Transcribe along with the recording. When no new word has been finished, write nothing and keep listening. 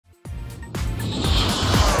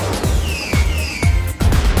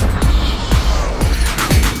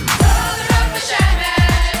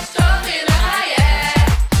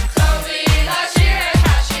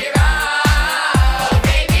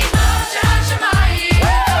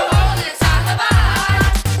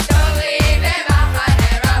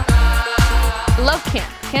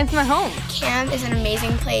at home. Camp is an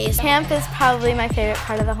amazing place. Camp is probably my favorite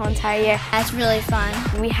part of the whole entire year. That's really fun.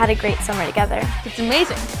 We had a great summer together. It's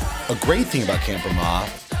amazing. A great thing about Camp Ramah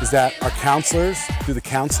is that our counselors do the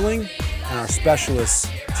counseling and our specialists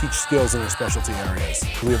teach skills in our specialty areas.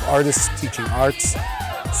 We have artists teaching arts,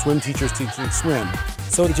 swim teachers teaching swim.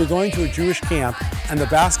 So if you're going to a Jewish camp and the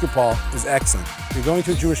basketball is excellent, you're going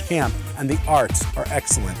to a Jewish camp and the arts are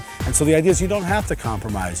excellent. And so the idea is you don't have to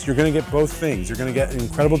compromise. You're going to get both things. You're going to get an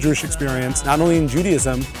incredible Jewish experience, not only in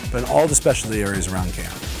Judaism, but in all the specialty areas around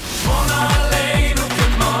camp.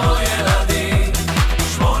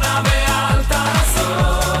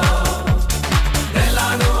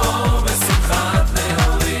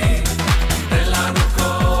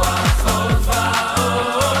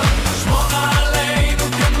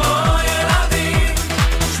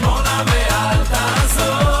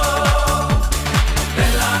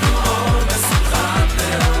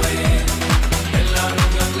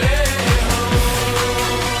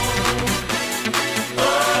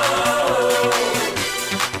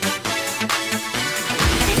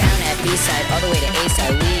 B-side all the way to A-side,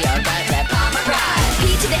 we all got that bomber ride. P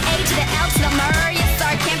to the A to the L to the MER, yes,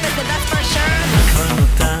 our campus the best for sure. כבר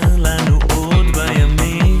נותר לנו עוד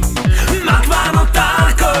בימים, מה כבר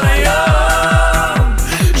נותר כל היום?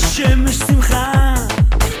 שמש שמחה,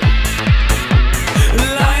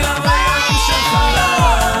 לילה ויום של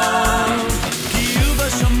חלום, כי הוא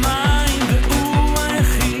בשמיים והוא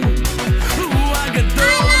היחיד, הוא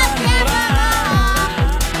הגדול הנורא,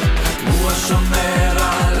 הוא השומר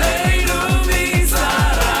עלינו.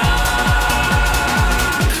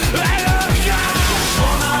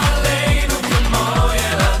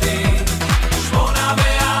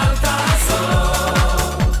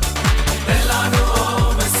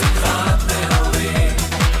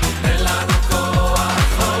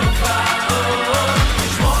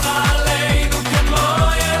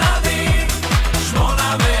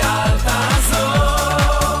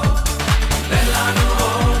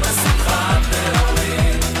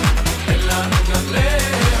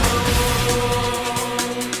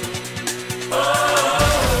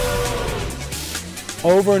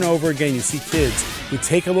 Over and over again, you see kids who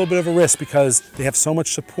take a little bit of a risk because they have so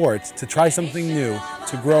much support to try something new,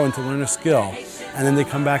 to grow and to learn a skill, and then they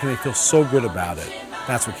come back and they feel so good about it.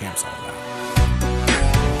 That's what camp's all about.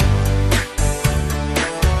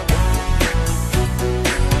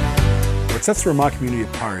 What sets the Ramah community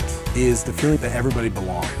apart is the feeling that everybody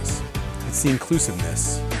belongs. It's the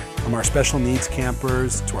inclusiveness. From our special needs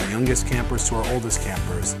campers, to our youngest campers, to our oldest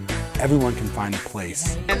campers, everyone can find a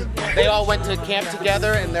place. And they all went to camp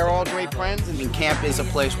together and they're all great friends. And camp is a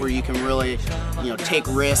place where you can really, take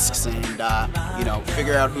risks and,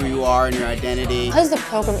 figure out who you are and your identity. Because the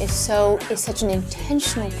program is such an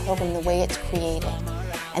intentional program, the way it's created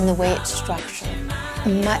and the way it's structured.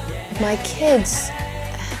 My kids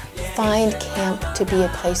find camp to be a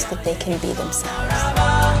place that they can be themselves.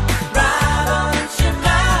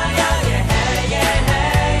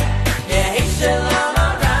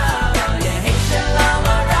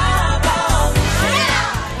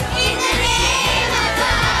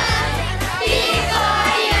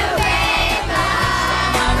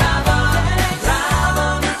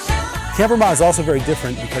 Camp Ramah is also very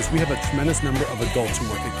different because we have a tremendous number of adults who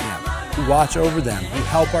work at camp, who watch over them, who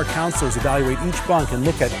help our counselors evaluate each bunk and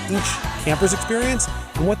look at each camper's experience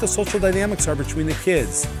and what the social dynamics are between the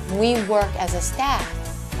kids. We work as a staff,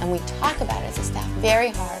 and we talk about it as a staff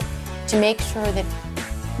very hard to make sure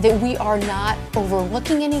that we are not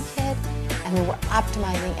overlooking any kid and that we're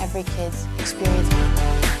optimizing every kid's experience.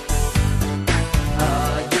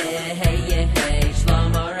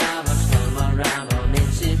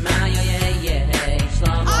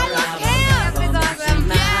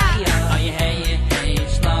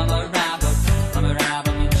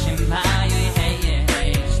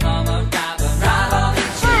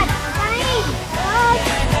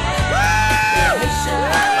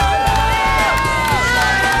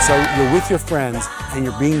 So you're with your friends and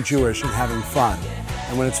you're being Jewish and having fun.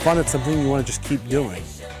 And when it's fun, it's something you want to just keep doing.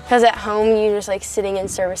 Because at home, you're just like sitting in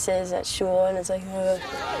services at shul and it's like, ugh.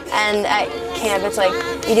 And at camp, it's like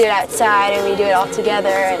we do it outside and we do it all together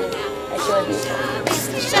and it's really beautiful.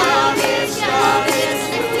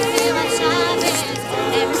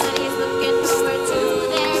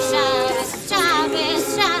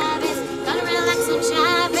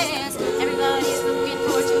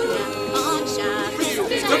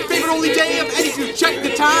 Only day of anything. Check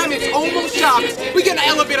the time, it's almost Shabbos. We get an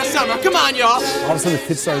elevator summer. Come on, y'all. All of a sudden the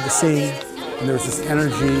kids started to sing and there was this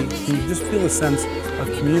energy. You just feel a sense of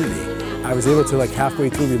community. I was able to halfway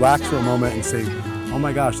through relax for a moment and say, oh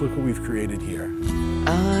my gosh, look what we've created here.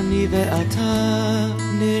 אני ואתה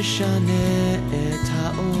נשנה את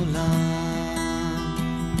העולם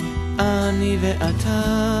אני ואתה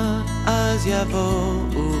אז יבואו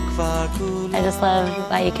כבר כולם I just love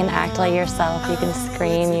that you can act like yourself, you can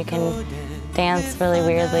scream, you can dance really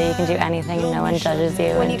weirdly, you can do anything and no one judges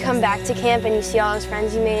you. When you come back to camp and you see all those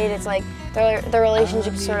friends you made, it's like the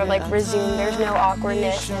relationship's sort of like resumed. There's no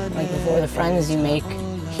awkwardness. Like before, the friends you make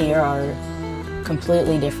here are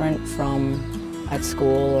completely different from at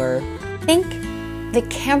school or... I think the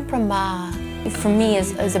Camp Ramah, for me,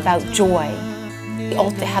 is about joy.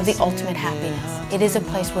 Have the ultimate happiness. It is a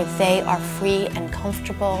place where they are free and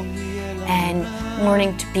comfortable and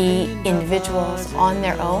learning to be individuals on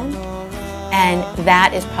their own. And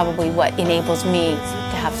that is probably what enables me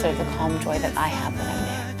to have sort of the calm joy that I have when I'm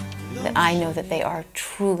there. That I know that they are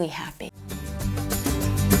truly happy.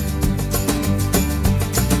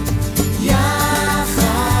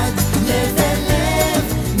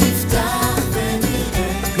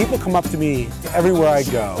 People come up to me everywhere I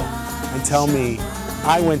go and tell me,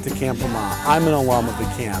 I went to Camp Ramah, I'm an alum of the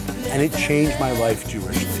camp, and it changed my life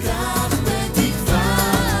Jewishly.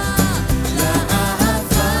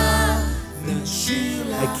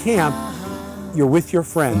 At camp, you're with your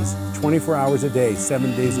friends 24 hours a day,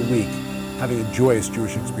 7 days a week, having a joyous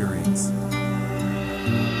Jewish experience.